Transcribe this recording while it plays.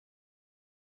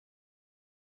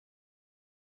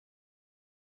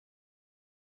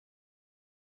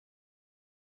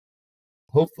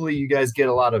hopefully you guys get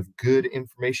a lot of good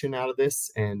information out of this.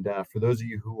 And for those of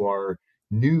you who are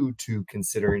new to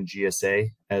considering GSA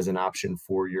as an option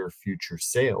for your future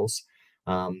sales,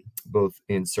 both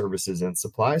in services and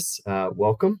supplies,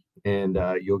 welcome. And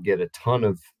you'll get a ton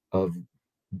of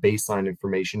baseline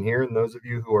information here. And those of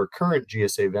you who are current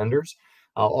GSA vendors,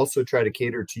 I'll also try to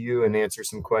cater to you and answer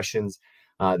some questions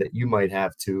that you might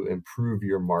have to improve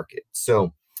your market.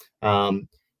 So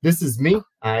this is me.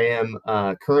 I am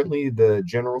currently the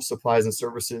General Supplies and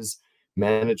Services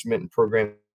Management and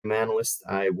Program Analyst.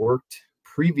 I worked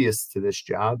previous to this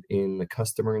job in the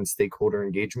Customer and Stakeholder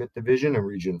Engagement Division in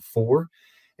Region 4.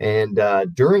 And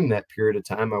during that period of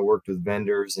time, I worked with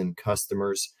vendors and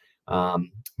customers,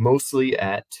 mostly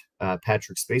at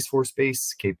Patrick Space Force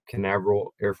Base, Cape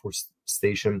Canaveral Air Force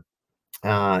Station,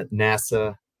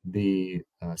 NASA, the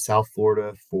South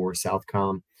Florida for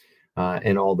Southcom,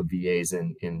 and all the VAs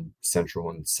in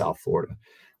Central and South Florida.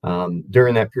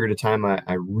 During that period of time,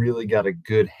 I really got a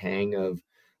good hang of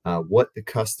what the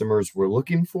customers were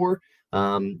looking for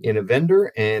in a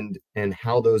vendor and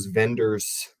how those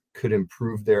vendors could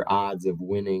improve their odds of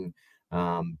winning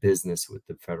business with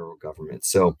the federal government.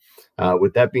 So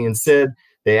with that being said,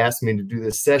 they asked me to do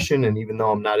this session, and even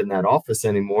though I'm not in that office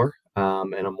anymore,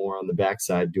 and I'm more on the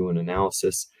backside doing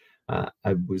analysis,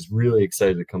 I was really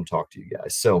excited to come talk to you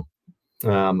guys. So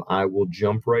I will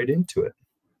jump right into it.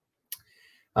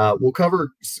 We'll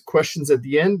cover questions at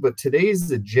the end, but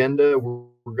today's agenda, we're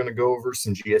going to go over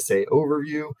some GSA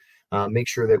overview, make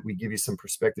sure that we give you some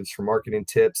perspectives for marketing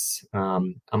tips.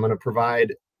 I'm going to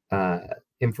provide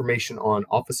information on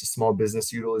Office of Small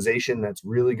Business utilization. That's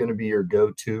really going to be your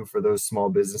go-to for those small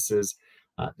businesses.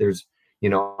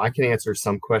 I can answer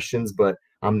some questions, but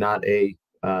I'm not a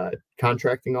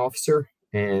contracting officer,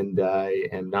 and I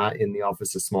am not in the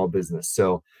Office of Small Business.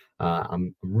 So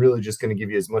I'm really just going to give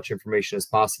you as much information as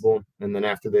possible. And then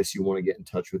after this, you want to get in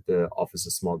touch with the Office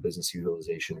of Small Business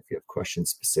Utilization if you have questions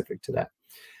specific to that.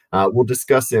 We'll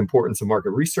discuss the importance of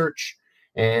market research.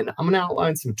 And I'm going to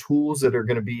outline some tools that are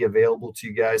going to be available to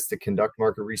you guys to conduct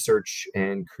market research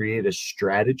and create a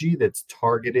strategy that's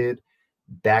targeted,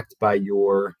 backed by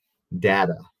your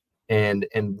data. And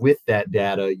with that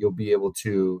data, you'll be able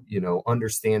to,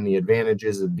 understand the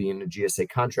advantages of being a GSA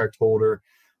contract holder.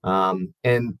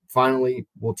 And finally,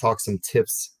 we'll talk some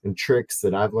tips and tricks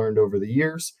that I've learned over the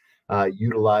years,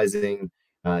 utilizing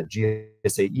GSA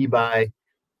eBuy,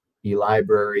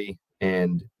 eLibrary,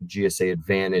 and GSA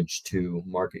Advantage to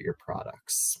market your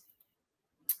products.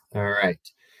 All right.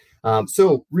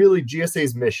 So really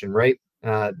GSA's mission, right?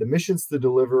 The mission's to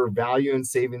deliver value and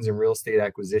savings in real estate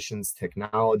acquisitions,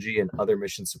 technology, and other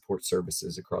mission support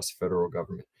services across the federal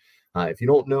government. If you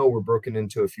don't know, we're broken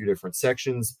into a few different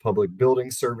sections. Public building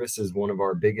service is one of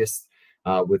our biggest,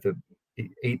 with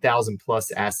 8,000 plus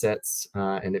assets,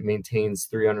 and it maintains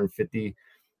 350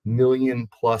 million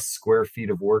plus square feet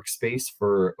of workspace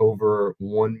for over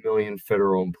 1 million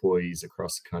federal employees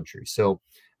across the country. So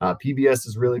PBS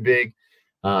is really big.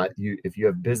 If you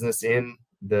have business in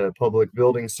the public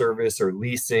building service or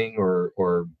leasing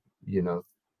or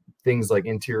things like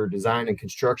interior design and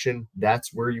construction,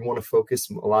 that's where you want to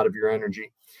focus a lot of your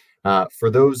energy.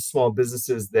 For those small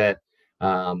businesses that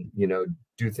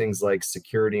do things like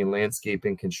security and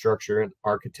landscaping, construction, and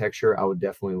architecture, I would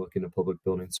definitely look into public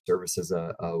building service as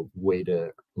a way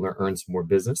to earn some more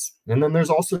business. And then there's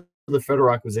also the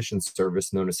Federal Acquisition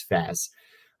Service, known as FAS.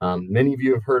 Many of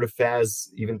you have heard of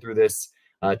FAS even through this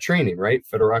training, right?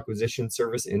 Federal Acquisition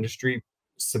Service Industry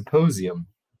Symposium.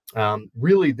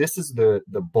 Really, this is the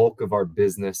bulk of our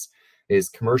business, is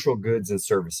commercial goods and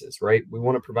services, right? We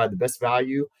want to provide the best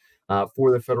value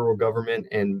for the federal government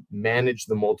and manage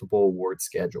the multiple award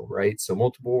schedule, right? So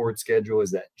multiple award schedule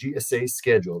is that GSA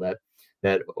schedule,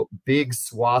 that big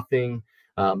swathing,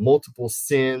 multiple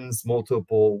SINs,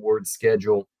 multiple award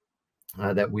schedule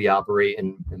that we operate,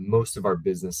 and most of our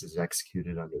business is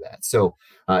executed under that. So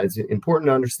it's important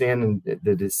to understand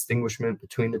the distinguishment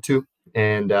between the two.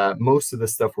 And most of the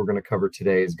stuff we're going to cover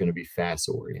today is going to be FAS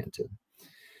oriented.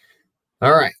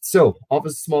 All right, so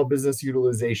Office of Small Business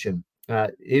Utilization.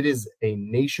 It is a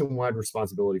nationwide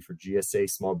responsibility for GSA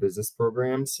small business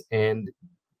programs and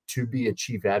to be a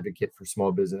chief advocate for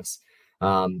small business.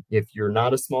 If you're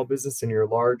not a small business and you're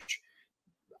large,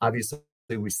 obviously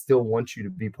we still want you to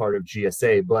be part of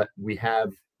GSA, but we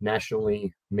have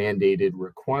nationally mandated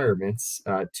requirements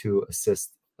to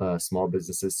assist small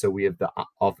businesses. So we have the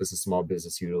Office of Small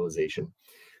Business Utilization.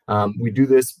 We do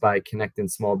this by connecting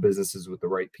small businesses with the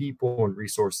right people and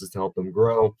resources to help them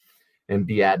grow and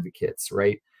be advocates,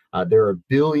 right? There are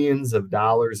billions of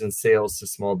dollars in sales to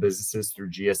small businesses through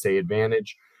GSA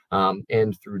Advantage.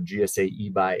 and through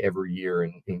GSA eBuy every year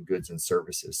in goods and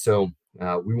services. So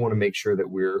we want to make sure that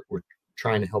we're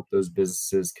trying to help those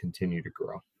businesses continue to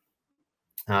grow.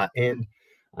 And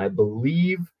I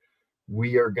believe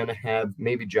we are going to have,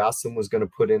 maybe Jocelyn was going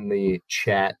to put in the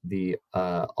chat, the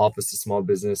Office of Small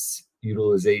Business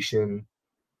Utilization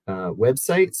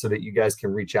website, so that you guys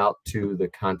can reach out to the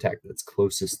contact that's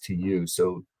closest to you.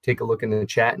 So take a look in the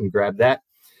chat and grab that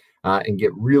and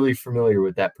get really familiar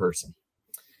with that person.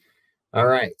 All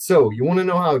right, so you want to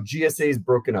know how GSA is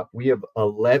broken up. We have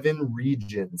 11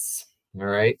 regions. All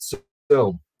right,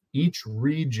 so each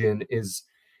region is,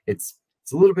 it's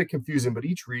a little bit confusing, but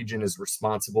each region is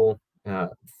responsible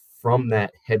from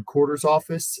that headquarters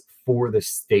office for the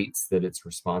states that it's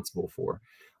responsible for.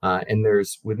 And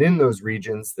there's, within those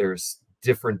regions, there's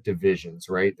different divisions,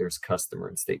 right? There's customer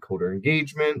and stakeholder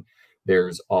engagement,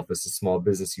 there's Office of Small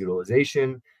Business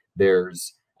Utilization,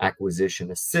 there's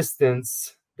acquisition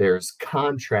assistance, there's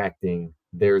contracting,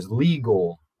 there's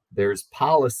legal, there's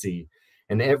policy,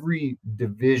 and every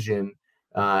division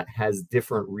has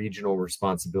different regional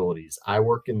responsibilities. I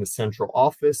work in the central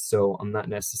office, so I'm not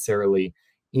necessarily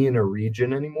in a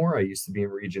region anymore. I used to be in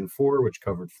Region 4, which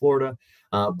covered Florida,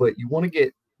 but you want to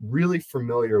get really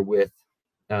familiar with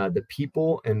the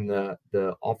people and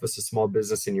the Office of Small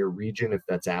Business in your region, if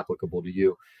that's applicable to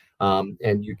you.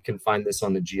 And you can find this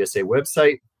on the GSA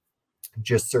website.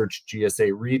 Just search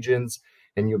GSA regions,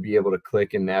 and you'll be able to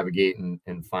click and navigate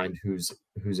and find who's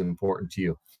important to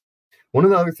you. One of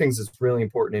the other things that's really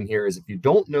important in here is, if you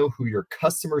don't know who your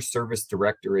customer service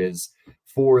director is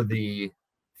for the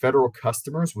federal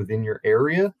customers within your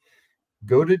area,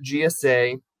 go to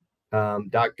GSA.gov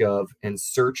and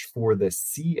search for the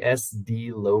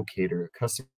CSD locator,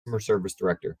 customer service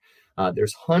director.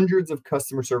 There's hundreds of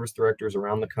customer service directors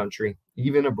around the country,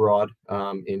 even abroad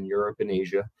in Europe and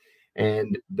Asia.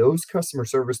 And those customer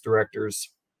service directors,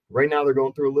 right now, they're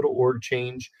going through a little org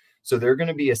change. So they're going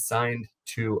to be assigned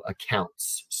to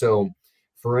accounts. So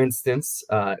for instance,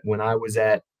 when I was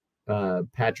at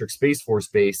Patrick Space Force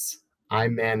Base, I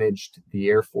managed the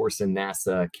Air Force and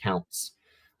NASA accounts.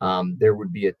 There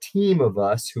would be a team of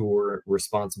us who were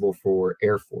responsible for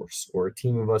Air Force, or a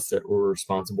team of us that were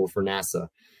responsible for NASA.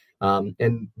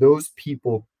 And those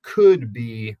people could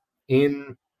be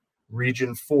in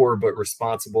Region 4, but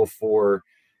responsible for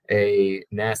a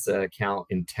NASA account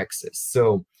in Texas.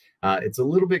 So it's a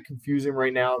little bit confusing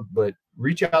right now, but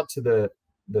reach out to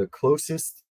the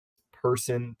closest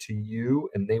person to you,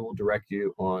 and they will direct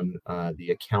you on the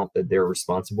account that they're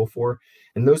responsible for.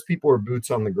 And those people are boots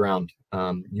on the ground,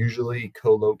 usually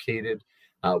co-located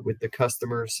with the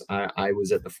customers. I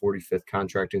was at the 45th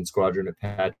Contracting Squadron at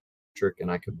Patrick, and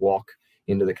I could walk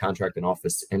into the contracting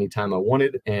office anytime I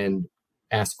wanted and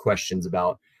ask questions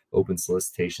about open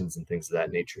solicitations and things of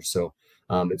that nature. So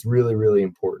it's really, really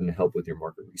important to help with your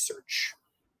market research.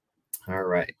 All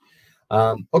right.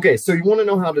 Okay, so you want to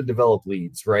know how to develop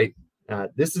leads, right?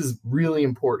 This is really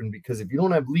important, because if you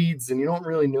don't have leads, then you don't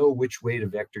really know which way to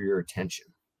vector your attention.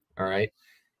 All right.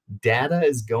 Data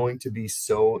is going to be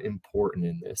so important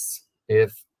in this.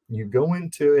 If you go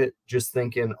into it just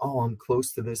thinking, oh, I'm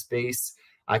close to this base,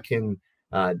 I can,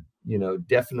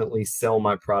 definitely sell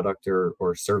my product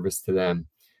or service to them,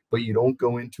 but you don't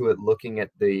go into it looking at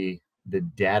the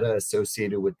data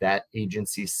associated with that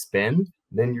agency's spend,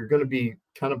 then you're going to be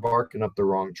kind of barking up the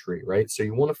wrong tree, right? So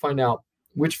you want to find out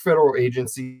which federal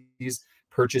agencies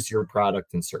purchase your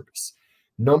product and service.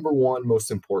 Number one, most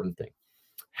important thing,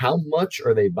 how much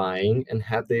are they buying, and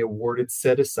have they awarded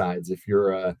set-asides? If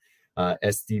you're a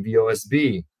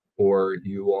SDVOSB, or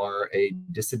you are a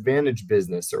disadvantaged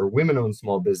business, or women-owned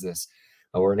small business,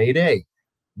 or an 8A,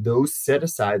 those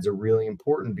set-asides are really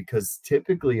important, because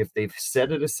typically if they've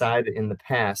set it aside in the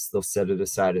past, they'll set it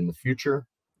aside in the future.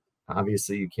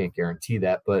 Obviously, you can't guarantee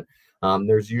that, but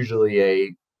there's usually a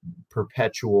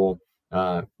perpetual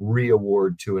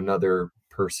re-award to another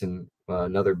person,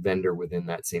 another vendor within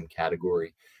that same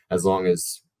category, as long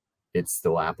as it's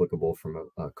still applicable from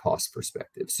a cost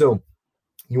perspective. So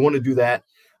you want to do that.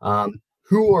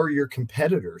 Who are your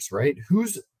competitors, right?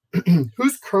 Who's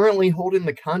currently holding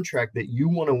the contract that you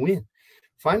want to win?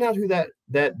 Find out who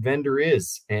that vendor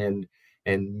is, and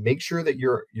make sure that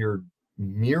you're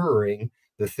mirroring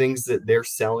the things that they're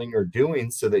selling or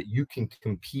doing, so that you can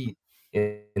compete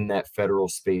in that federal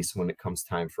space when it comes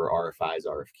time for RFIs,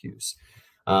 RFQs.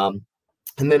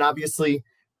 And then obviously,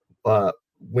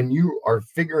 when you are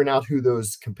figuring out who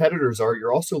those competitors are,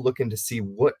 you're also looking to see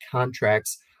what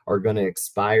contracts are going to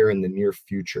expire in the near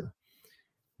future.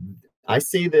 I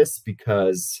say this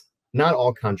because not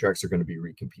all contracts are going to be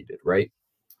recompeted, right?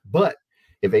 But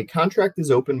If a contract is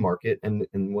open market, and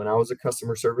when I was a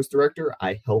customer service director,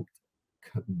 I helped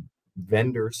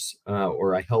vendors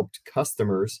or I helped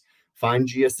customers find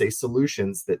GSA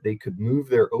solutions that they could move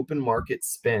their open market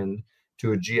spend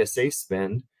to a GSA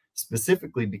spend,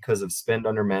 specifically because of spend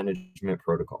under management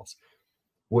protocols.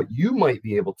 What you might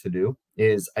be able to do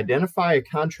is identify a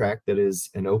contract that is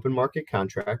an open market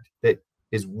contract that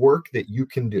is work that you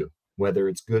can do, whether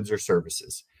it's goods or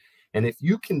services. And if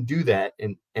you can do that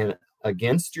and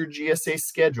against your GSA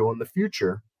schedule in the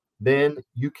future, then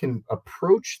you can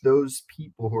approach those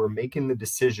people who are making the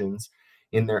decisions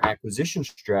in their acquisition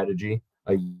strategy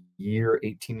a year,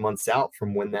 18 months out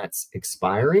from when that's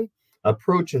expiring,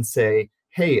 approach and say,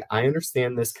 hey, I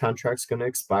understand this contract's going to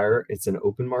expire. It's an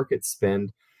open market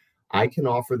spend. I can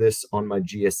offer this on my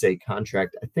GSA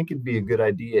contract. I think it'd be a good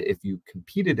idea if you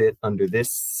competed it under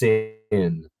this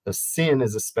SIN. A SIN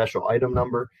is a special item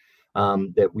number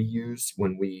that we use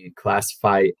when we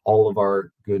classify all of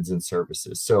our goods and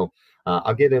services. So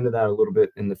I'll get into that a little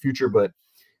bit in the future, but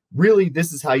really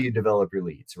this is how you develop your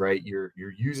leads, right? You're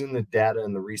using the data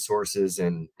and the resources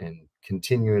and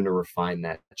continuing to refine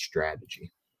that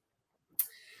strategy.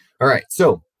 All right,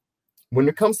 so when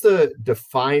it comes to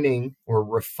defining or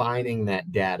refining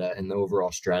that data and the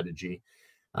overall strategy,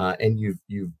 and you've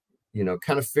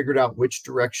kind of figured out which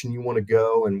direction you want to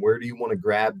go and where do you want to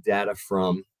grab data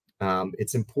from,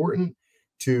 it's important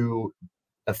to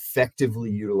effectively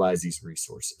utilize these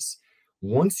resources.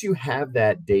 Once you have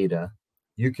that data,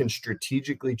 you can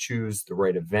strategically choose the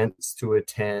right events to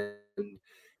attend.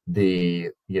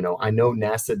 I know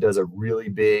NASA does a really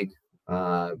big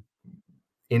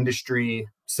industry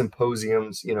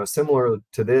symposiums, similar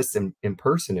to this in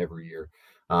person every year.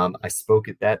 I spoke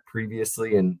at that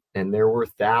previously, and there were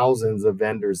thousands of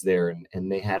vendors there,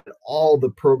 and they had all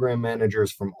the program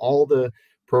managers from all the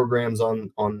programs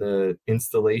on the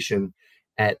installation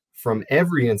from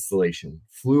every installation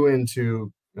flew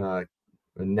into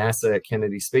NASA at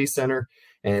Kennedy Space Center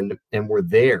and were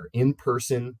there in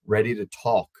person, ready to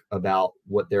talk about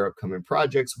what their upcoming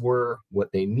projects were,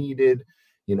 what they needed,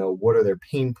 what are their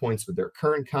pain points with their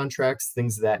current contracts,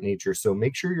 things of that nature. So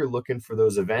make sure you're looking for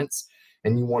those events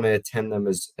and you want to attend them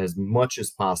as much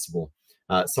as possible.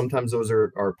 Sometimes those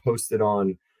are posted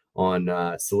on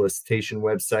solicitation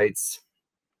websites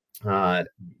or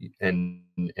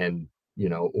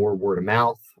word of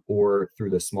mouth or through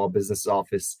the small business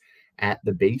office at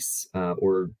the base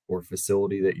or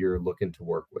facility that you're looking to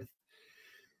work with.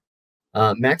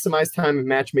 Maximize time in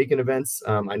matchmaking events.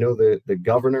 I know the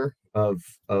governor of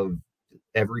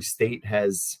every state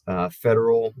has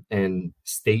federal and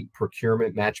state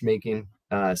procurement matchmaking.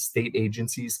 State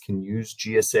agencies can use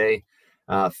GSA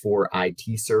for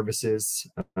IT services.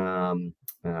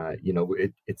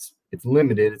 It's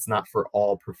limited. It's not for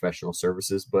all professional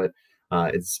services, but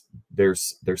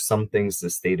there's some things the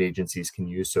state agencies can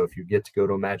use. So if you get to go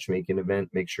to a matchmaking event,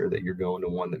 make sure that you're going to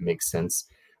one that makes sense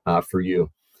for you.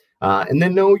 And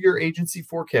then know your agency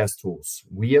forecast tools.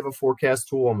 We have a forecast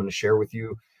tool I'm going to share with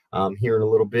you here in a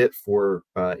little bit for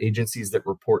agencies that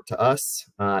report to us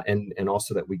and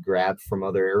also that we grab from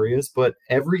other areas. But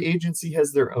every agency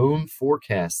has their own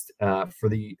forecast for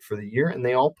the year, and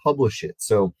they all publish it.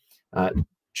 So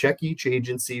check each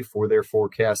agency for their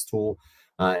forecast tool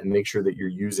and make sure that you're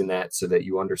using that so that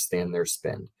you understand their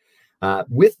spend.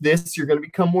 With this, you're going to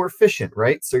become more efficient,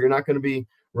 right? So you're not going to be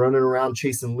running around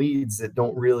chasing leads that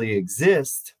don't really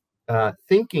exist,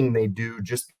 thinking they do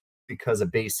just because a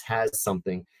base has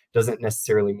something doesn't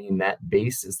necessarily mean that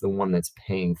base is the one that's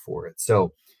paying for it.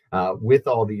 So with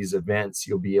all these events,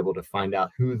 you'll be able to find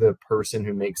out who the person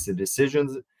who makes the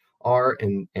decisions are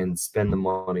and spend the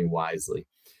money wisely.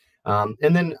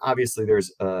 And then obviously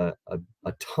there's a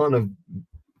ton of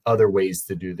other ways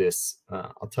to do this.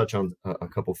 I'll touch on a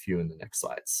couple few in the next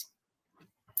slides.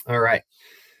 All right.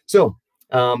 So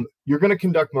you're going to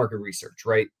conduct market research,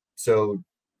 right? So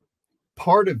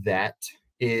part of that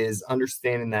is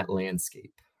understanding that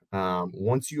landscape.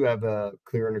 Once you have a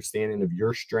clear understanding of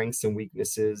your strengths and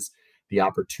weaknesses, the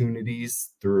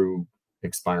opportunities through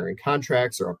expiring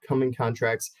contracts or upcoming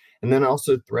contracts, and then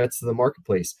also threats to the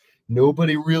marketplace.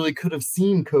 Nobody really could have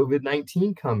seen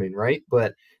COVID-19 coming, right?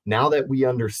 But now that we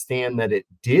understand that it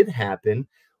did happen,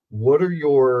 what are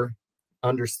your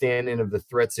understanding of the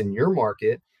threats in your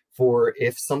market for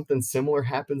if something similar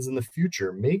happens in the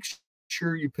future? Make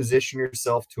sure you position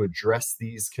yourself to address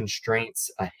these constraints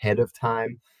ahead of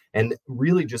time and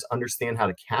really just understand how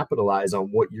to capitalize on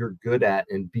what you're good at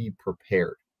and be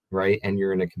prepared, right? And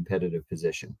you're in a competitive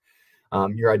position.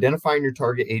 You're identifying your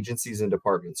target agencies and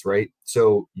departments, right?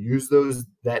 So use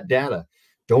that data.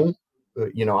 Don't,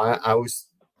 I always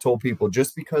told people,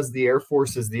 just because the Air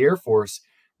Force is the Air Force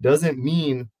doesn't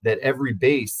mean that every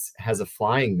base has a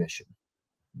flying mission.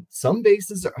 Some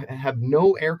bases have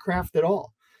no aircraft at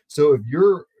all. So if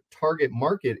your target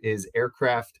market is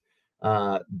aircraft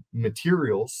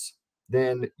materials,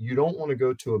 then you don't want to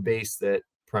go to a base that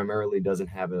primarily doesn't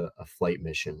have a flight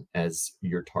mission as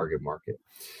your target market.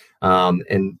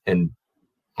 And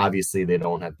obviously they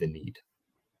don't have the need.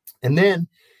 And then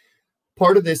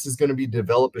part of this is going to be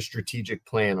develop a strategic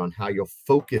plan on how you'll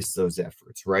focus those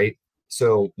efforts, right?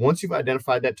 So once you've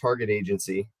identified that target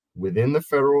agency within the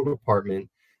federal department,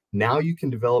 now you can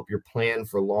develop your plan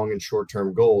for long and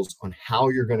short-term goals on how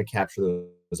you're going to capture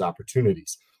those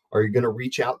opportunities. Are you going to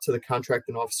reach out to the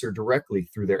contracting officer directly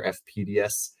through their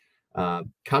FPDS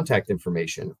contact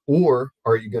information, or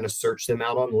are you going to search them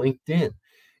out on LinkedIn?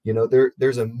 You know,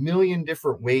 there's a million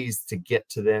different ways to get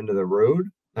to the end of the road.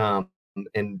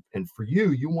 And for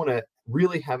you, you want to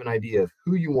really have an idea of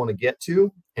who you want to get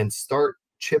to and start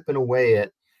chipping away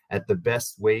at the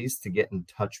best ways to get in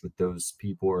touch with those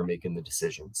people who are making the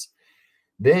decisions.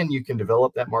 Then you can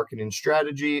develop that marketing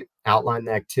strategy, outline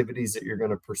the activities that you're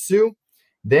going to pursue,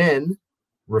 then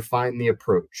refine the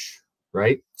approach,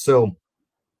 right? So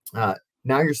now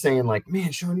you're saying like,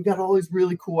 man, Sean, you got all these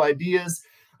really cool ideas.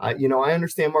 You know, I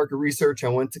understand market research. I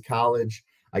went to college.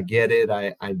 I get it.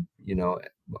 You know,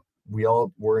 we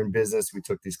all were in business. We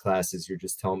took these classes. You're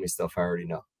just telling me stuff I already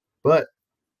know. But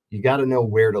you got to know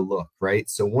where to look, right?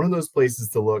 So one of those places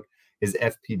to look is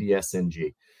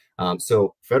FPDS-NG.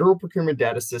 So Federal Procurement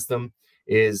Data System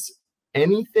is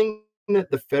anything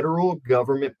that the federal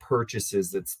government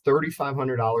purchases that's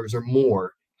 $3,500 or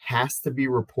more has to be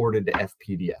reported to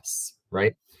FPDS,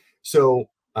 right? So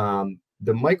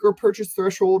the micro purchase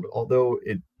threshold, although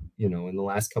it, you know, in the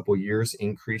last couple of years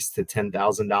increased to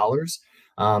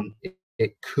 $10,000,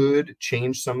 it could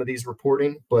change some of these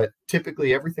reporting, but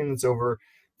typically everything that's over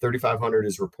 3,500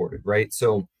 is reported, right?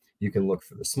 So you can look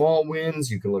for the small wins,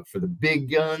 you can look for the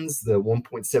big guns, the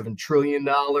 $1.7 trillion,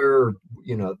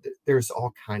 you know, there's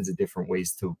all kinds of different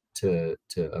ways to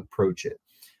approach it.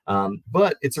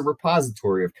 But it's a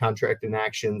repository of contracting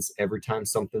actions. Every time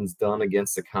something's done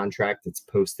against a contract, it's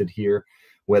posted here,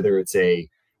 whether it's a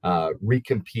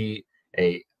recompete,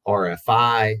 a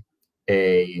RFI,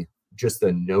 just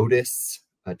a notice,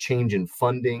 a change in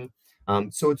funding.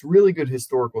 So it's really good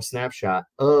historical snapshot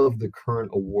of the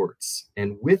current awards.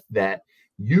 And with that,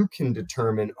 you can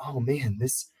determine, oh man,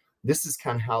 this is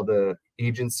kind of how the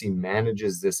agency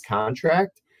manages this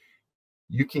contract.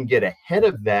 You can get ahead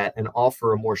of that and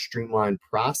offer a more streamlined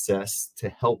process to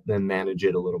help them manage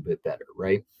it a little bit better,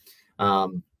 right?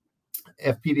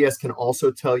 FPDS can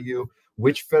also tell you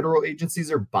which federal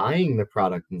agencies are buying the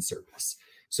product and service.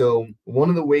 So one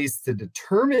of the ways to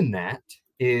determine that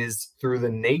is through the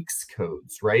NAICS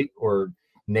codes, right? Or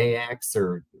NAICS,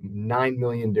 or 9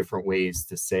 million different ways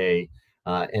to say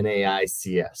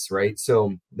NAICS, right?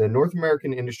 So the North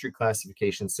American Industry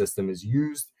Classification System is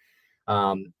used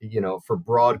you know, for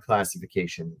broad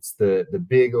classification. It's the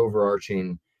big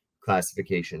overarching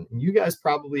classification. And you guys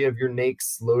probably have your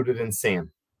NAICS loaded in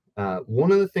SAM.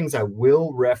 One of the things I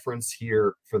will reference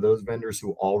here for those vendors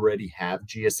who already have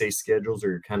GSA schedules or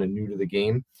you're kind of new to the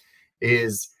game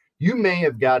is you may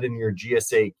have gotten your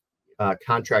GSA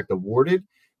contract awarded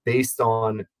based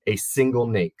on a single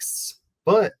NAICS.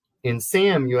 But in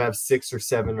SAM, you have 6 or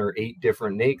 7 or 8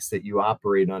 different NAICS that you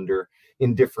operate under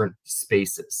in different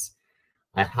spaces.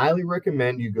 I highly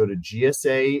recommend you go to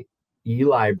GSA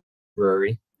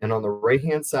eLibrary, and on the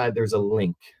right-hand side, there's a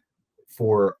link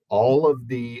for all of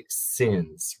the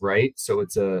SINs, right? So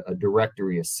it's a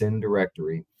directory, a SIN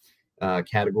directory,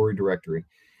 category directory.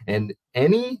 And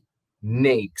any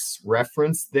NAICS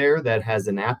reference there that has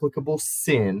an applicable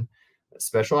SIN, a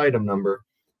special item number,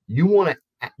 you want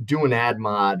to do an add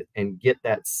mod and get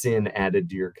that SIN added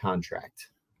to your contract.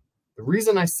 The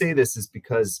reason I say this is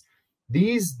because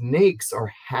these NAICS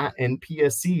and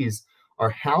PSCs are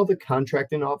how the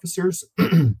contracting officers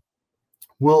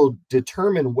will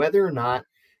determine whether or not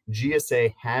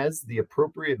GSA has the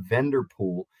appropriate vendor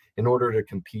pool in order to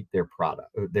compete their product,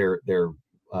 their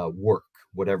work,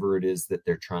 whatever it is that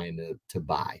they're trying to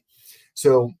buy.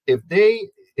 So if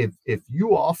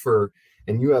you offer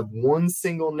and you have one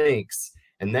single NAICS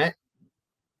and that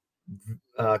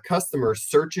customer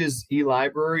searches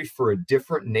eLibrary for a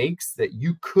different NAICS that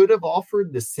you could have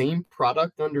offered the same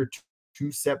product under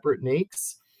two separate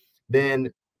NAICS,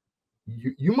 then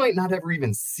you might not ever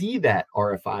even see that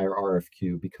RFI or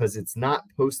RFQ because it's not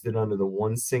posted under the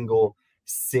one single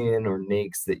SIN or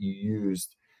NAICS that you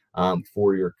used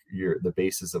for the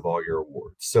basis of all your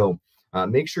awards. So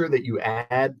Make sure that you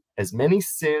add as many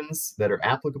SINs that are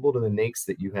applicable to the NAICS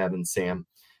that you have in SAM.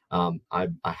 I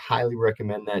highly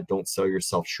recommend that. Don't sell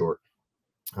yourself short.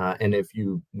 And if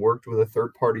you worked with a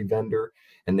third-party vendor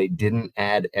and they didn't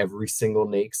add every single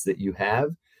NAICS that you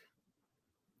have,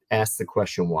 ask the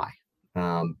question why.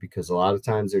 Because a lot of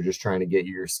times they're just trying to get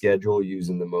your schedule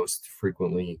using the most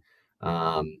frequently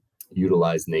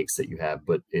utilized NAICS that you have,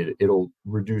 but it'll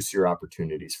reduce your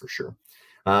opportunities for sure.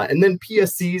 And then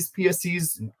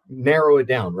PSCs narrow it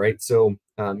down, right? So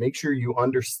make sure you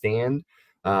understand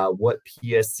what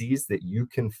PSCs that you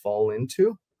can fall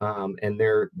into, and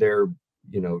they're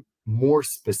more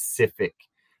specific,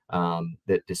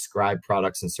 that describe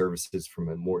products and services from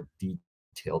a more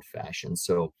detailed fashion.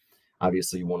 So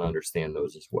obviously you want to understand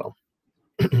those as well.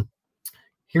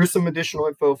 Here's some additional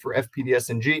info for FPDS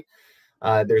and G.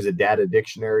 There's a data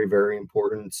dictionary, very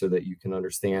important, so that you can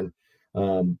understand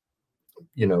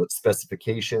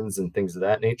specifications and things of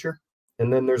that nature.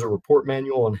 And then there's a report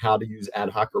manual on how to use ad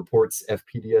hoc reports.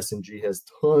 FPDS and G has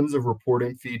tons of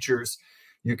reporting features.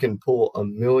 You can pull a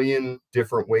million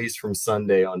different ways from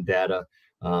Sunday on data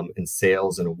and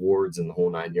sales and awards and the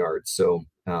whole 9 yards. So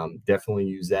definitely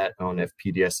use that on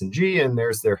FPDS and G, and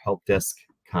there's their help desk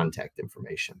contact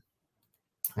information.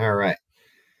 All right.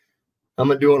 I'm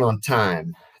going to do it on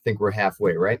time. I think we're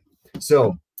halfway, right?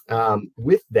 So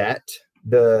with that,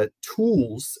 the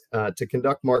tools to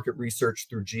conduct market research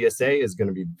through GSA is going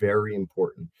to be very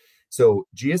important. So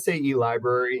GSA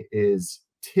eLibrary is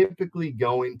typically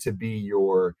going to be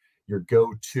your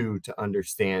go-to to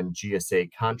understand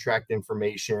GSA contract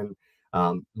information.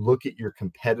 Look at your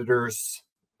competitors'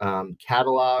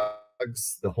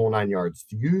 catalogs, the whole 9 yards.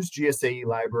 Use GSA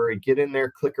eLibrary, get in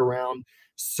there, click around,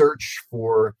 search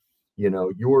for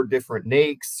your different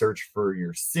NAICS, search for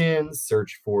your SINs,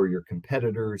 search for your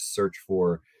competitors, search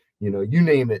for, you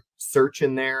name it, search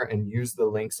in there and use the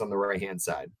links on the right-hand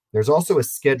side. There's also a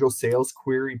schedule sales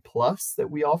query plus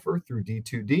that we offer through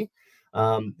D2D.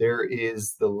 There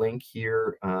is the link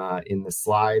here in the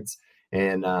slides,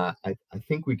 and I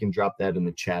think we can drop that in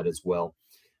the chat as well.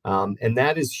 And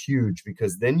that is huge,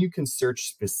 because then you can search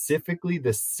specifically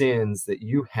the SINs that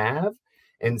you have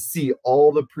and see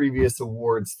all the previous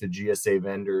awards to GSA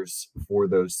vendors for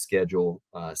those schedule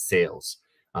sales.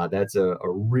 That's a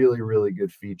really, really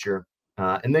good feature.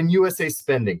 And then USA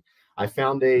spending. I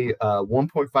found a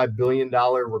 $1.5 billion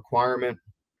requirement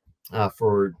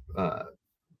for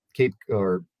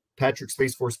Patrick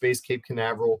Space Force Base, Cape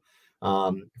Canaveral,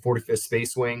 45th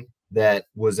Space Wing. That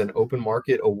was an open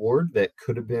market award that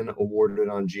could have been awarded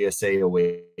on GSA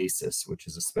Oasis, which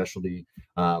is a specialty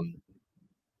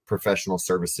professional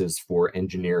services for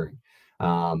engineering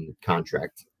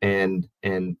contract. And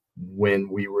when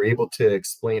we were able to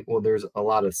explain, well, there's a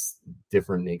lot of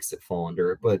different NAICS that fall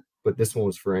under it, but this one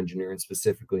was for engineering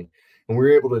specifically. And we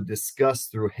were able to discuss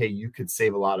through, hey, you could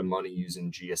save a lot of money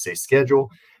using GSA schedule.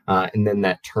 And then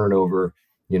that turnover,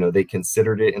 they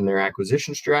considered it in their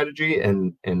acquisition strategy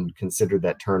and considered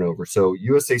that turnover. So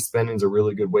USA spending is a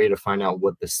really good way to find out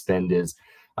what the spend is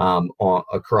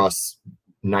across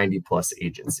 90 plus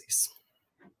agencies.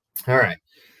 All right.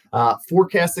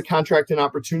 Forecast the contract and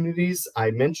opportunities.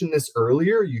 I mentioned this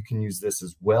earlier. You can use this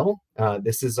as well.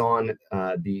 This is on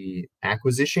the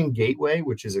Acquisition Gateway,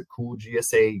 which is a cool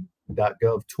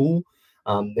GSA.gov tool.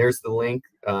 There's the link.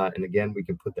 And again, we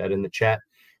can put that in the chat.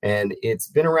 And it's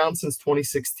been around since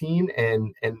 2016.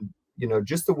 And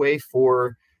just a way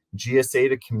for GSA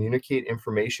to communicate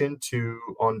information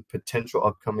on potential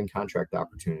upcoming contract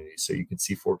opportunities. So you can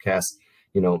see forecasts,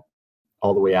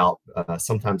 all the way out,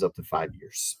 sometimes up to 5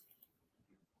 years.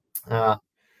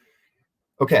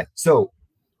 Okay, so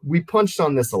we punched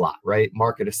on this a lot, right?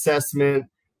 Market assessment,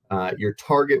 your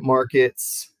target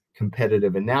markets,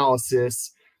 competitive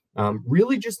analysis,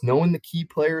 really just knowing the key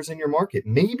players in your market.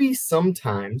 Maybe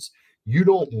sometimes you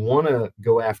don't want to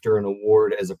go after an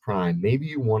award as a prime. Maybe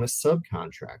you want to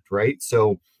subcontract, right?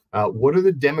 So what are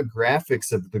the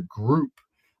demographics of the group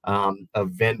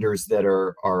of vendors that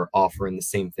are offering the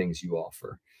same things you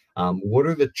offer? What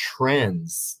are the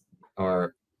trends?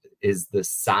 Is the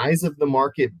size of the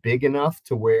market big enough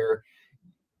to where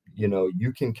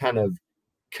you can kind of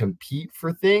compete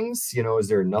for things? Is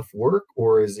there enough work,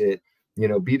 or is it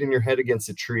beating your head against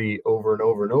a tree over and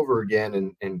over and over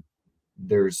again, and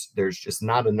there's just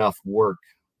not enough work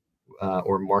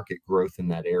or market growth in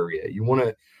that area? You want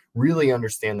to really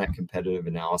understand that competitive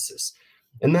analysis.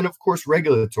 And then, of course,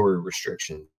 regulatory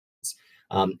restrictions.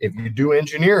 If you do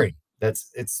engineering,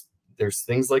 there's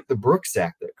things like the Brooks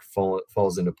Act that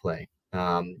falls into play.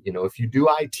 If you do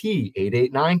IT,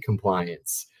 889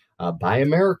 compliance, Buy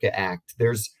America Act,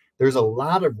 there's there's a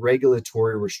lot of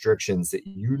regulatory restrictions that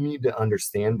you need to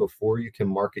understand before you can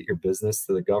market your business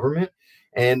to the government.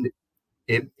 And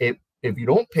if you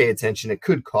don't pay attention, it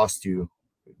could cost you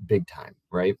big time,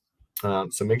 right?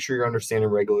 So make sure you're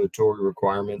understanding regulatory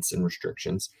requirements and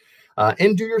restrictions,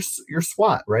 and do your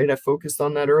SWOT, right? I focused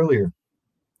on that earlier.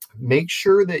 Make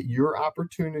sure that your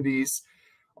opportunities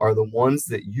are the ones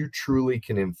that you truly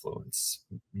can influence.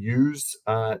 Use,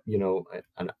 I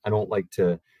don't like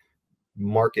to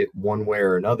market one way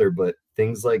or another, but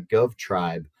things like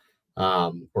GovTribe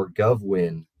or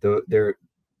GovWin,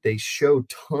 they show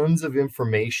tons of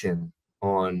information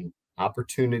on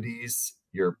opportunities,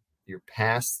 your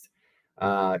past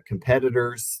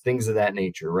competitors, things of that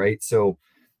nature, right? So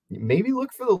maybe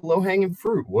look for the low-hanging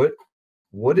fruit.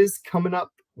 What is coming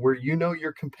up where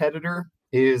your competitor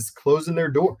is closing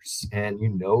their doors and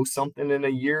something in a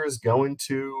year is going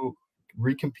to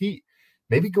recompete?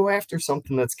 Maybe go after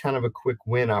something that's kind of a quick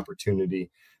win opportunity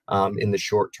in the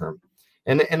short term.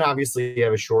 And obviously you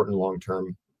have a short and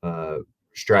long-term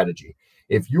strategy.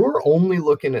 If you're only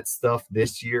looking at stuff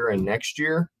this year and next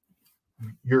year,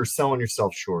 you're selling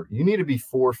yourself short. You need to be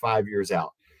 4 or 5 years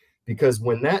out, because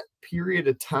when that period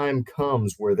of time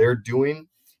comes where they're doing,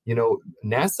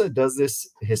 NASA does this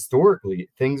historically,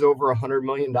 things over $100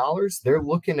 million, they're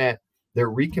looking at their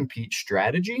recompete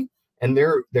strategy, and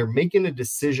they're making a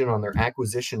decision on their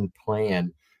acquisition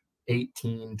plan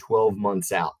 18, 12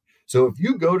 months out. So if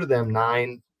you go to them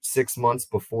 6 months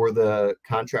before the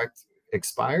contract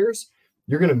expires,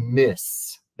 you're going to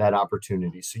miss that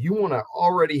opportunity. So you want to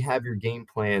already have your game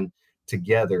plan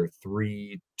together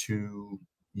 2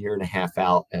 year and a half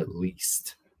out at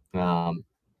least.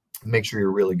 Make sure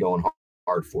you're really going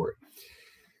hard for it.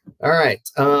 All right.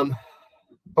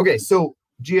 Okay. So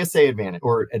GSA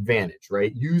advantage,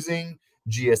 right? Using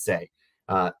GSA,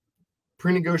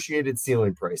 pre-negotiated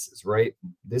ceiling prices, right?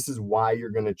 This is why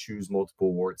you're going to choose multiple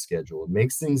award schedule. It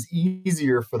makes things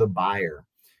easier for the buyer,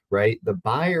 right? The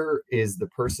buyer is the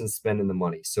person spending the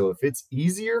money. So if it's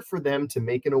easier for them to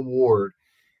make an award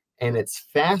and it's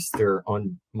faster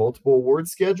on multiple award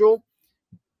schedule,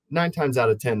 9 times out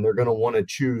of 10, they're going to want to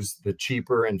choose the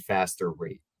cheaper and faster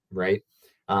rate, right?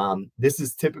 This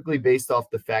is typically based off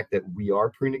the fact that we are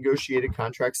pre-negotiated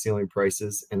contract ceiling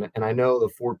prices. And I know the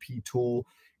 4P tool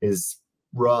is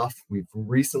rough. We've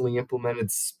recently implemented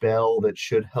Spell that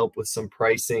should help with some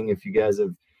pricing if you guys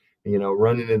have,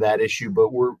 run into that issue.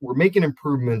 But we're making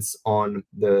improvements on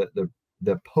the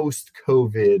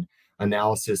post-COVID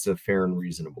analysis of fair and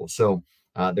reasonable. So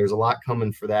there's a lot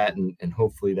coming for that, and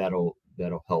hopefully that'll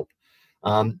help.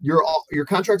 Your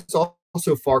contract's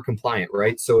also FAR compliant,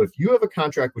 right? So if you have a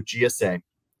contract with GSA,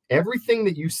 everything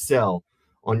that you sell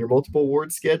on your multiple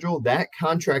award schedule, that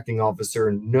contracting officer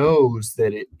knows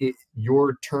that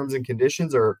your terms and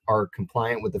conditions are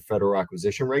compliant with the federal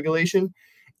acquisition regulation,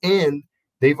 and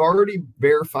they've already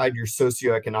verified your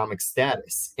socioeconomic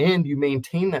status, and you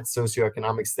maintain that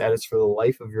socioeconomic status for the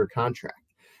life of your contract.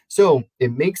 So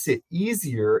it makes it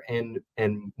easier and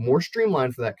more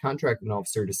streamlined for that contracting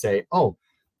officer to say, oh,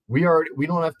 we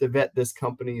don't have to vet this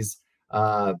company's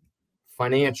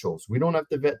financials. We don't have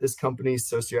to vet this company's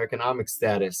socioeconomic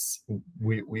status.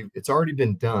 It's already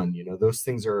been done. Those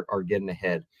things are getting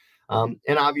ahead.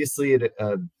 And obviously it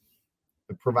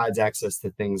provides access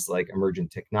to things like emerging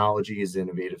technologies,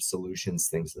 innovative solutions,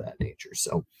 things of that nature.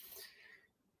 So,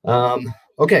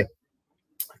 okay.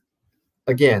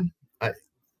 Again,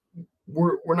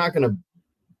 we're not going to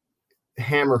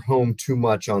hammer home too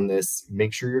much on this.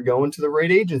 Make sure you're going to the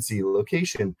right agency,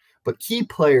 location, but key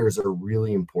players are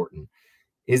really important.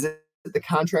 Is it the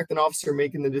contracting officer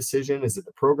making the decision? Is it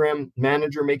the program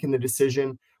manager making the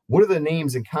decision? What are the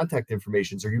names and contact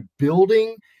informations? Are you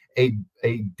building a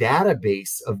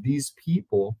database of these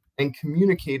people and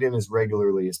communicating as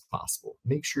regularly as possible?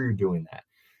 Make sure you're doing that.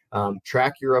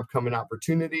 Track your upcoming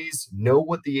opportunities, know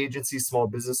what the agency's small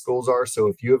business goals are. So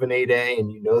if you have an 8A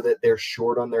and you know that they're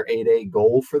short on their 8A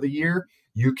goal for the year,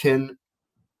 you can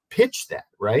pitch that,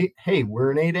 right? Hey,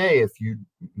 we're an 8A. If you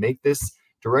make this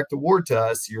direct award to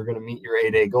us, you're going to meet your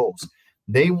 8A goals.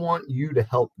 They want you to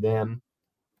help them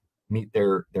meet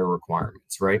their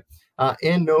requirements, right?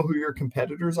 And know who your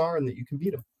competitors are and that you can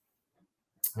beat them.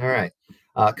 All right.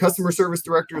 Customer service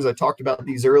directors, I talked about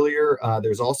these earlier.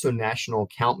 There's also national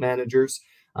account managers.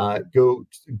 Go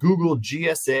Google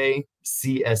GSA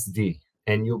CSD,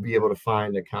 and you'll be able to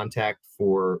find a contact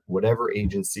for whatever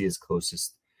agency is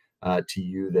closest to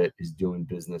you that is doing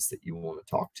business that you want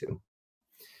to talk to.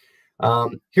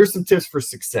 Here's some tips for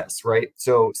success, right?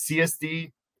 So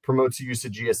CSD promotes the use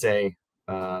of GSA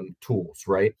tools,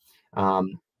 right?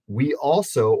 We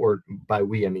also, or by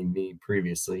we, I mean me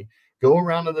previously, go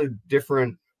around to the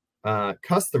different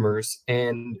customers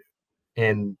and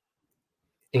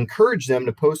encourage them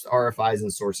to post RFIs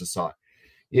and sources sought.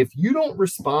 If you don't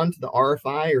respond to the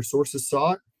RFI or sources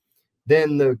sought,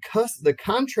 then the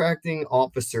contracting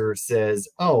officer says,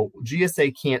 oh,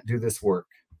 GSA can't do this work,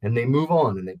 and they move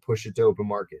on and they push it to open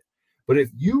market. But if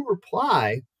you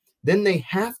reply, then they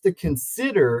have to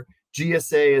consider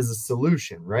GSA as a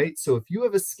solution, right? So if you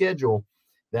have a schedule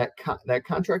that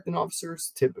contracting officer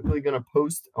is typically going to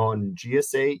post on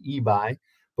GSA eBuy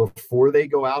before they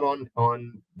go out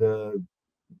on the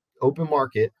open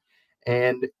market,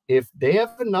 and if they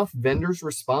have enough vendors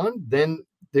respond, then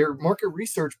their market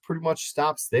research pretty much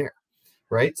stops there,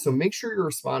 right? So make sure you're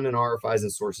responding to RFIs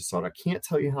and sources sought. I can't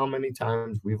tell you how many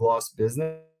times we've lost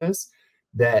business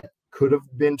that could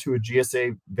have been to a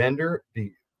GSA vendor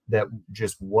that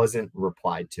just wasn't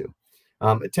replied to.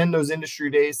 Attend those industry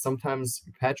days. Sometimes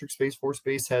Patrick Space Force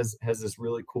Space has this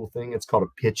really cool thing. It's called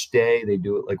a pitch day. They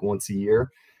do it like once a year,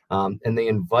 and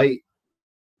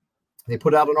they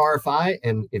put out an RFI,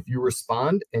 and if you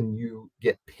respond and you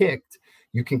get picked,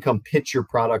 you can come pitch your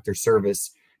product or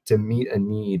service to meet a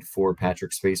need for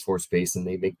Patrick Space Force Base, and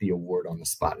they make the award on the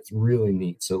spot. It's really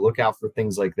neat. So look out for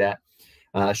things like that.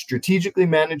 Strategically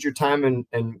manage your time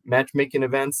and matchmaking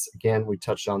events. Again, we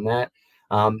touched on that.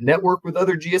 Network with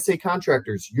other GSA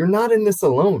contractors. You're not in this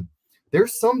alone.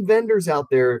 There's some vendors out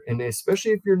there, and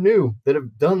especially if you're new, that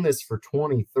have done this for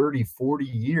 20, 30, 40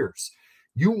 years.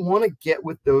 You want to get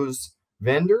with those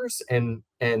vendors and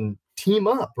team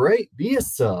up, right? Be a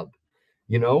sub,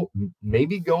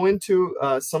 maybe go into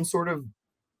some sort of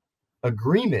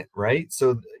agreement, right?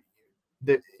 So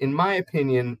that, in my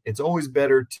opinion, it's always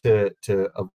better to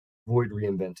avoid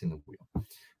reinventing the wheel.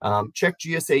 Check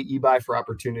GSA eBuy for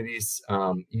opportunities.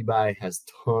 eBuy has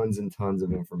tons and tons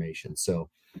of information, so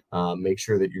make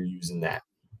sure that you're using that.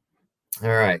 All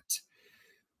right.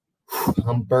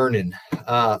 I'm burning.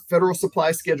 Federal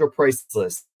supply schedule price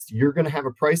list. You're going to have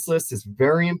a price list. It's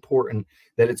very important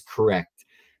that it's correct.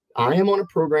 I am on a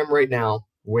program right now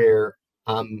where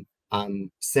I'm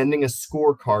sending a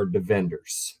scorecard to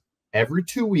vendors every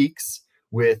 2 weeks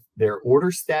with their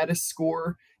order status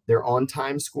score, their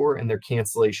on-time score, and their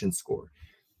cancellation score.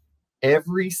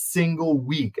 Every single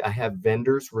week, I have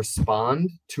vendors respond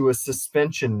to a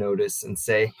suspension notice and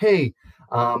say, hey,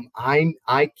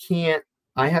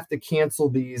 I have to cancel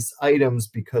these items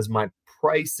because my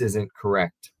price isn't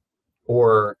correct,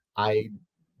 or I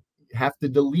have to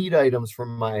delete items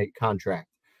from my contract.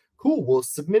 Cool. Well,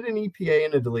 submit an EPA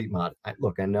and a delete mod.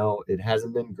 Look, I know it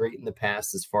hasn't been great in the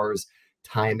past as far as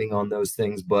timing on those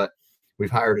things, but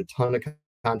we've hired a ton of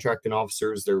contracting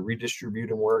officers. They're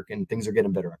redistributing work, and things are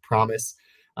getting better. I promise.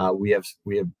 We have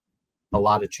a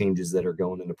lot of changes that are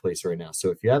going into place right now. So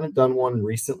if you haven't done one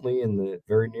recently in the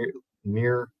very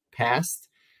near past,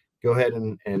 go ahead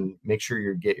and make sure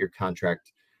you get your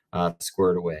contract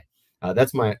squared away.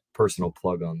 That's my personal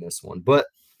plug on this one. But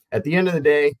at the end of the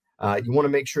day, you want to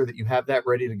make sure that you have that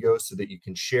ready to go so that you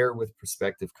can share with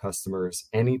prospective customers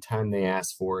anytime they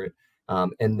ask for it,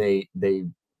 and they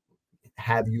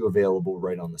have you available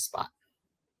right on the spot.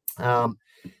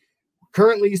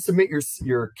 Currently, you submit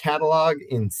your catalog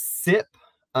in SIP.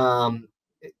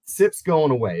 SIP's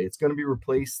going away. It's going to be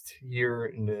replaced here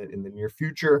in the near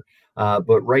future.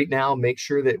 But right now, make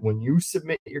sure that when you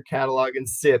submit your catalog in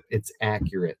SIP, it's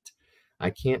accurate. I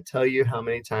can't tell you how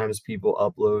many times people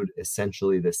upload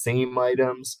essentially the same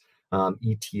items,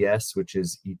 ETS, which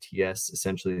is ETS,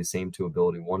 essentially the same to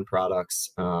Ability One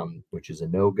products, which is a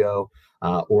no-go,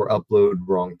 or upload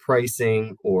wrong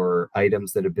pricing or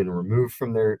items that have been removed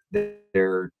from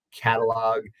their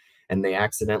catalog, and they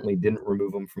accidentally didn't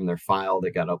remove them from their file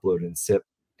that got uploaded in SIP.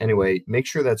 Anyway, make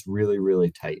sure that's really,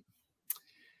 really tight.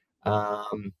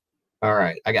 All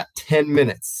right, I got 10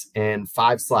 minutes and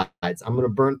 5 slides. I'm going to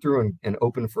burn through and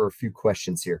open for a few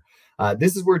questions here.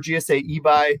 This is where GSA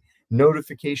eBuy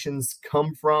notifications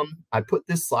come from. I put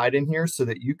this slide in here so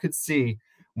that you could see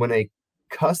when a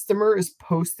customer is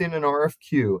posting an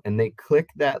RFQ and they click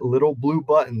that little blue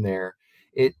button there,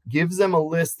 it gives them a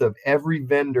list of every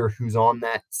vendor who's on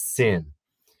that SIN.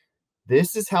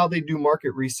 This is how they do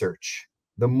market research.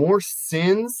 The more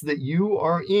SINs that you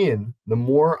are in, the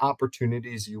more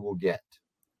opportunities you will get.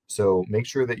 So make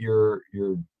sure that you're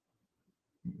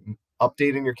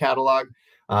updating your catalog.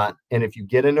 And if you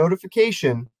get a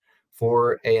notification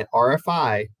for an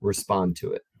RFI, respond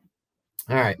to it.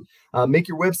 All right. Make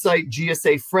your website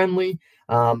GSA friendly.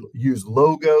 Use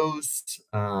logos.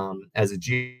 As a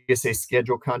GSA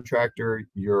schedule contractor,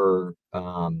 your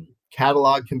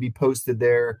catalog can be posted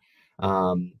there.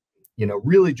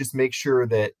 Really just make sure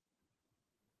that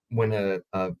when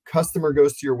a customer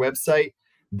goes to your website,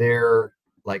 they're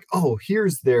like, oh,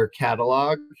 here's their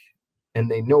catalog, and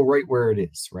they know right where it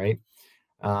is, right?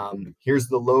 Here's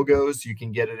the logos. You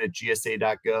can get it at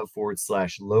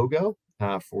gsa.gov/logo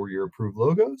for your approved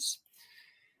logos.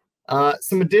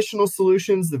 Some additional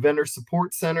solutions, the Vendor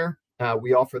Support Center.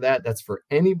 We offer that. That's for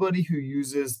anybody who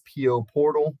uses PO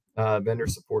Portal. Vendor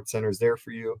Support Center is there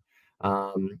for you.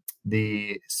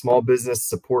 The small business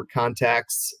support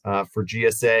contacts for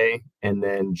GSA, and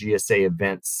then GSA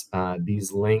events.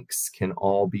 These links can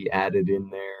all be added in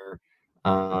there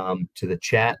to the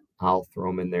chat. I'll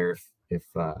throw them in there if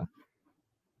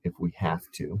we have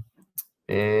to.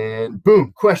 And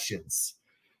boom, questions.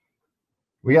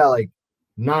 We got like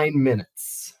 9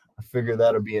 minutes. I figure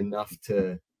that'll be enough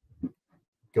to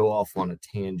go off on a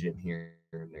tangent here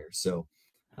and there. So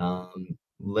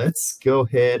let's go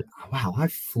ahead. Wow, I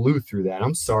flew through that.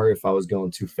 I'm sorry if I was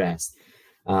going too fast.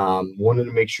 Wanted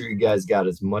to make sure you guys got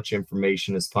as much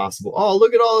information as possible. Oh,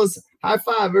 look at all this. High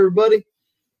five, everybody.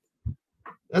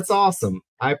 That's awesome.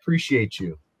 I appreciate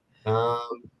you.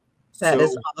 That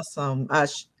is awesome.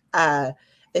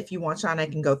 If you want, Sean, I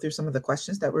can go through some of the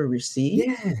questions that we received.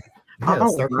 Yeah.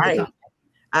 All right.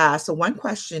 So one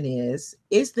question is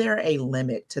there a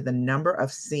limit to the number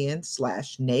of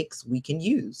SIN/NAICS we can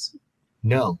use?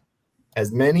 No.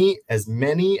 As many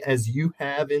as you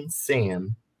have in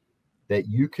SAM that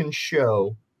you can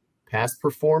show past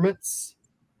performance,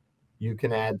 you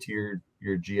can add to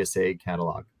your GSA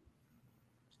catalog.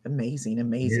 Amazing.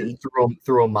 You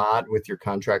through a mod with your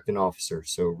contracting officer.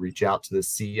 So reach out to the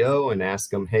CEO and ask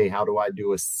them, hey, how do I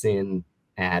do a SIN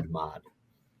add mod?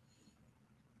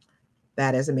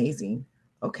 That is amazing.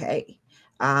 Okay.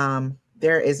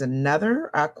 There is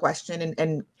another question,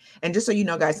 and just so you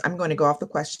know, guys, I'm going to go off the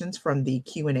questions from the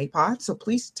Q&A pod. So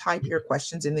please type your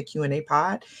questions in the Q&A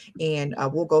pod, and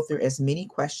we'll go through as many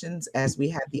questions as we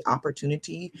have the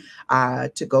opportunity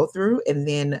to go through. And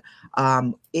then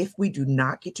if we do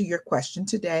not get to your question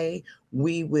today,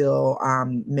 we will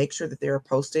make sure that they're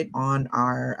posted on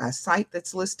our site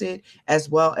that's listed, as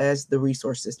well as the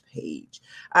resources page.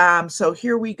 So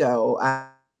here we go.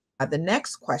 The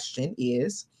next question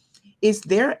is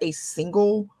there a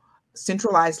single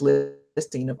centralized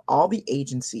listing of all the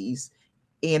agencies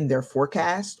and their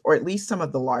forecast, or at least some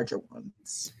of the larger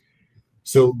ones?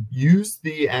 So use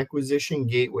the Acquisition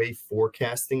Gateway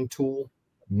forecasting tool.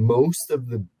 Most of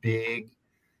the big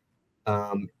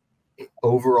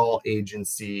overall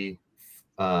agency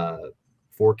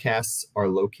forecasts are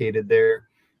located there.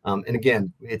 And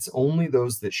again, it's only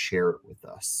those that share it with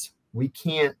us. We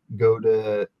can't go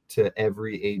to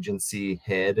every agency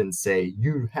head and say,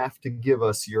 you have to give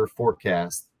us your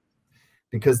forecast,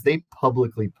 because they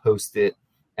publicly post it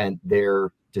at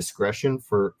their discretion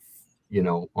for,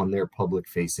 on their public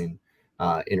facing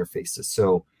interfaces.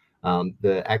 So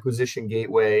the Acquisition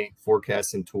Gateway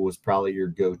forecasting tool is probably your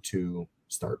go-to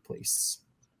start place.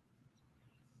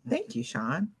 Thank you,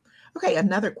 Sean. Okay,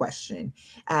 another question.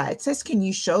 It says, can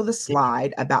you show the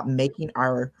slide about making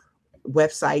our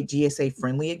website GSA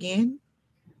friendly again?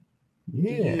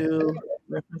 Yeah. Do you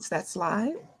reference that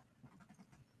slide?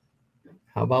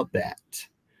 How about that?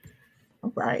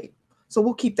 All right. So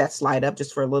we'll keep that slide up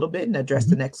just for a little bit and address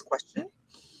the next question.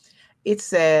 It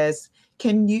says,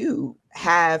 can you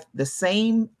have the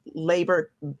same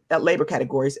labor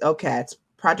categories, LCATs,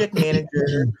 project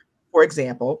manager, for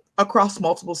example, across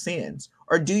multiple SINs?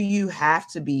 Or do you have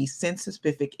to be SIN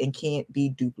specific and can't be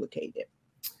duplicated?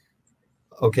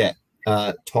 Okay.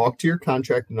 Talk to your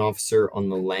contracting officer on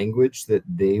the language that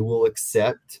they will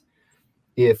accept.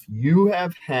 If you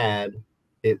have had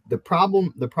it, the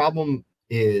problem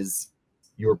is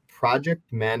your project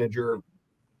manager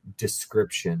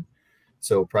description.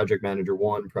 So project manager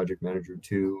 1, project manager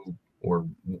 2, or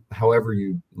however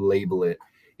you label it.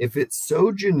 If it's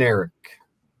so generic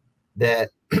that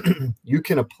you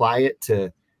can apply it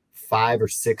to 5 or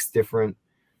 6 different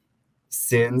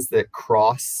SINs that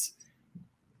cross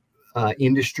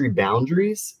industry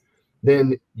boundaries,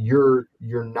 then you're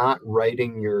not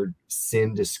writing your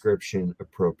SIN description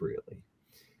appropriately.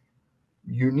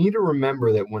 You need to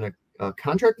remember that when a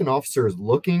contracting officer is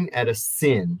looking at a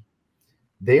SIN,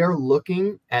 they are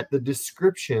looking at the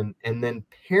description and then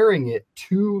pairing it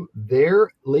to their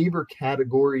labor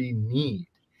category need.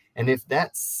 And if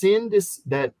that SIN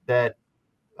that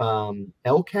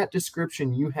LCAT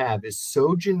description you have is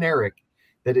so generic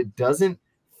that it doesn't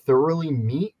thoroughly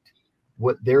meet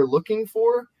what they're looking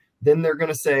for, then they're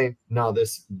going to say, no,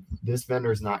 this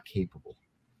vendor is not capable.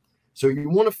 So you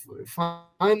want to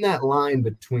find that line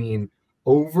between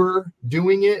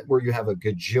overdoing it, where you have a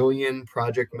gajillion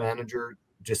project manager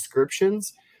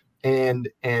descriptions, and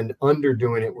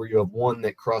underdoing it where you have one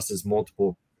that crosses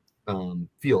multiple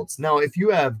fields. Now, if you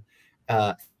have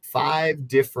 5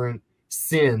 different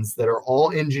SINs that are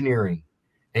all engineering,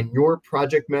 and your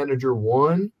project manager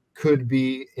 1 could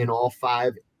be in all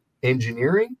 5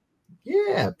 engineering,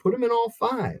 yeah, put them in all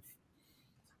 5.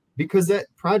 Because that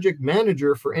project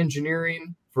manager for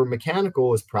engineering for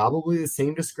mechanical is probably the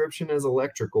same description as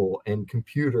electrical and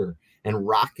computer and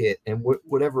rocket and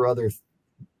whatever other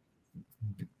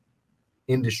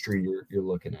industry you're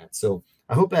looking at. So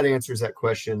I hope that answers that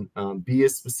question. Be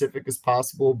as specific as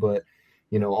possible, but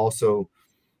also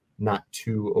not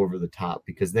too over the top,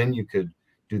 because then you could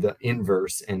do the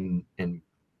inverse and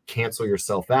cancel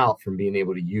yourself out from being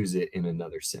able to use it in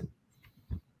another SIN.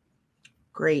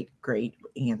 Great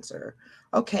answer.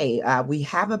 Okay, we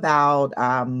have about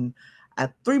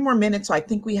 3 more minutes, so I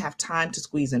think we have time to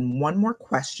squeeze in one more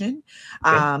question.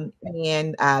 Okay.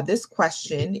 And this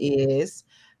question is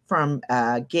from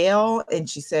Gail, and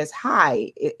she says,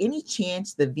 "Hi, any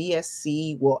chance the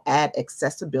VSC will add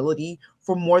accessibility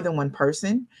for more than one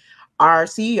person? Our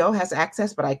CEO has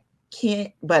access, but I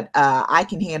can't. But I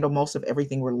can handle most of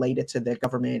everything related to the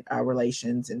government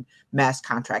relations and mass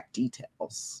contract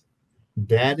details."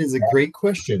 That is a great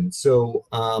question. So,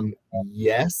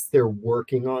 yes, they're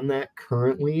working on that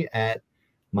currently at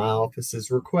my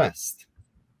office's request.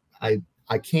 I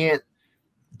can't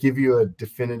give you a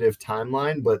definitive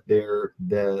timeline, but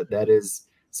that is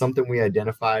something we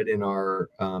identified in our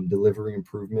delivery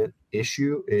improvement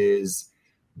issue. Is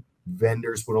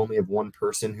vendors would only have one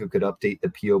person who could update the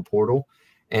PO portal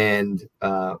and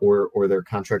or their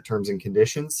contract terms and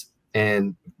conditions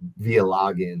and via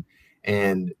login.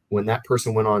 And when that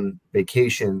person went on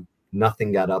vacation,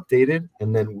 nothing got updated.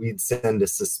 And then we'd send a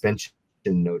suspension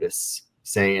notice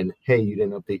saying, hey, you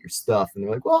didn't update your stuff. And they're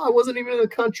like, well, I wasn't even in the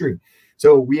country.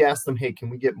 So we asked them, hey,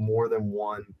 can we get more than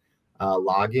one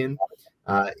login?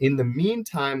 In the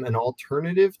meantime, an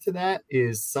alternative to that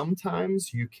is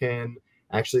sometimes you can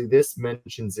actually, this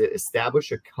mentions it,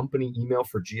 establish a company email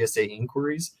for GSA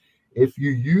inquiries. If you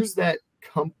use that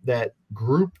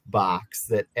group box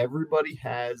that everybody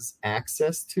has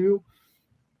access to,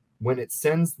 when it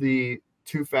sends the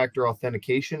 2-factor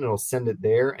authentication, it'll send it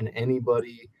there, and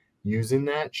anybody using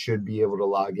that should be able to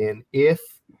log in if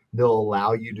they'll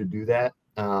allow you to do that.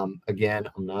 Again,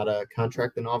 I'm not a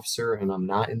contracting officer and I'm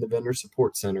not in the vendor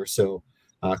support center, so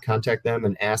contact them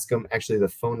and ask them. Actually, the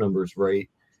phone number is right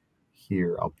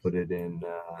here. I'll put it in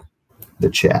the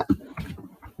chat.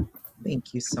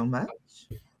 Thank you so much.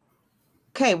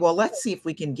 Okay, well, let's see if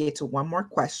we can get to one more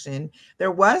question.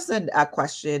 There was a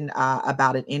question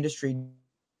about an industry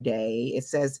day. It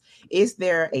says, is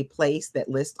there a place that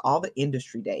lists all the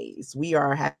industry days? We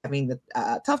are having the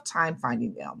tough time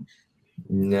finding them.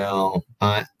 No,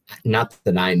 not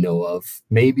that I know of.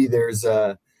 Maybe there's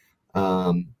a,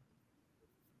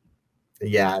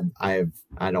 yeah, I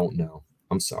don't know.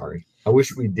 I'm sorry. I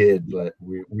wish we did, but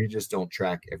we just don't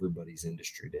track everybody's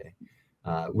industry day.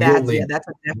 That's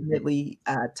a definitely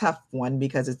tough one,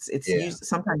 because it's used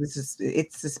sometimes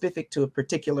it's specific to a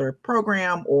particular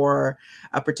program or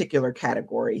a particular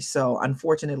category. So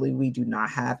unfortunately, we do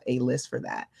not have a list for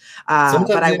that. Sometimes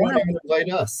but they don't even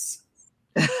invite us.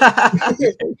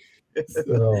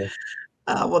 So,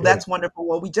 well, that's wonderful.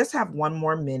 Well, we just have one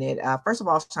more minute. First of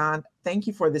all, Sean, thank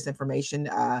you for this information.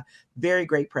 Very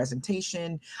great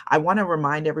presentation. I want to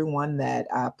remind everyone that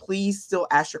please still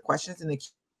ask your questions in the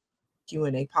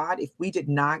Q&A pod. If we did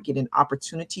not get an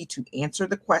opportunity to answer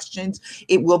the questions,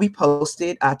 it will be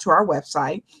posted to our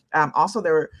website. Also,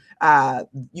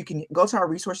 you can go to our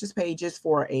resources pages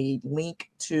for a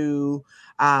link to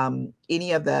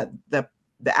any of the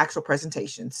actual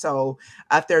presentation. So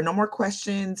if there are no more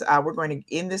questions, we're going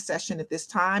to end this session at this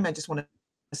time. I just want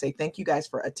to say thank you guys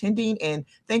for attending, and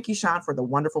thank you, Sean, for the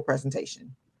wonderful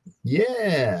presentation.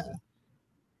 Yeah.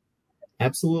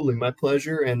 Absolutely, my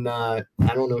pleasure. And I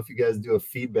don't know if you guys do a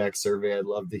feedback survey. I'd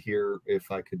love to hear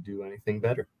if I could do anything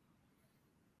better.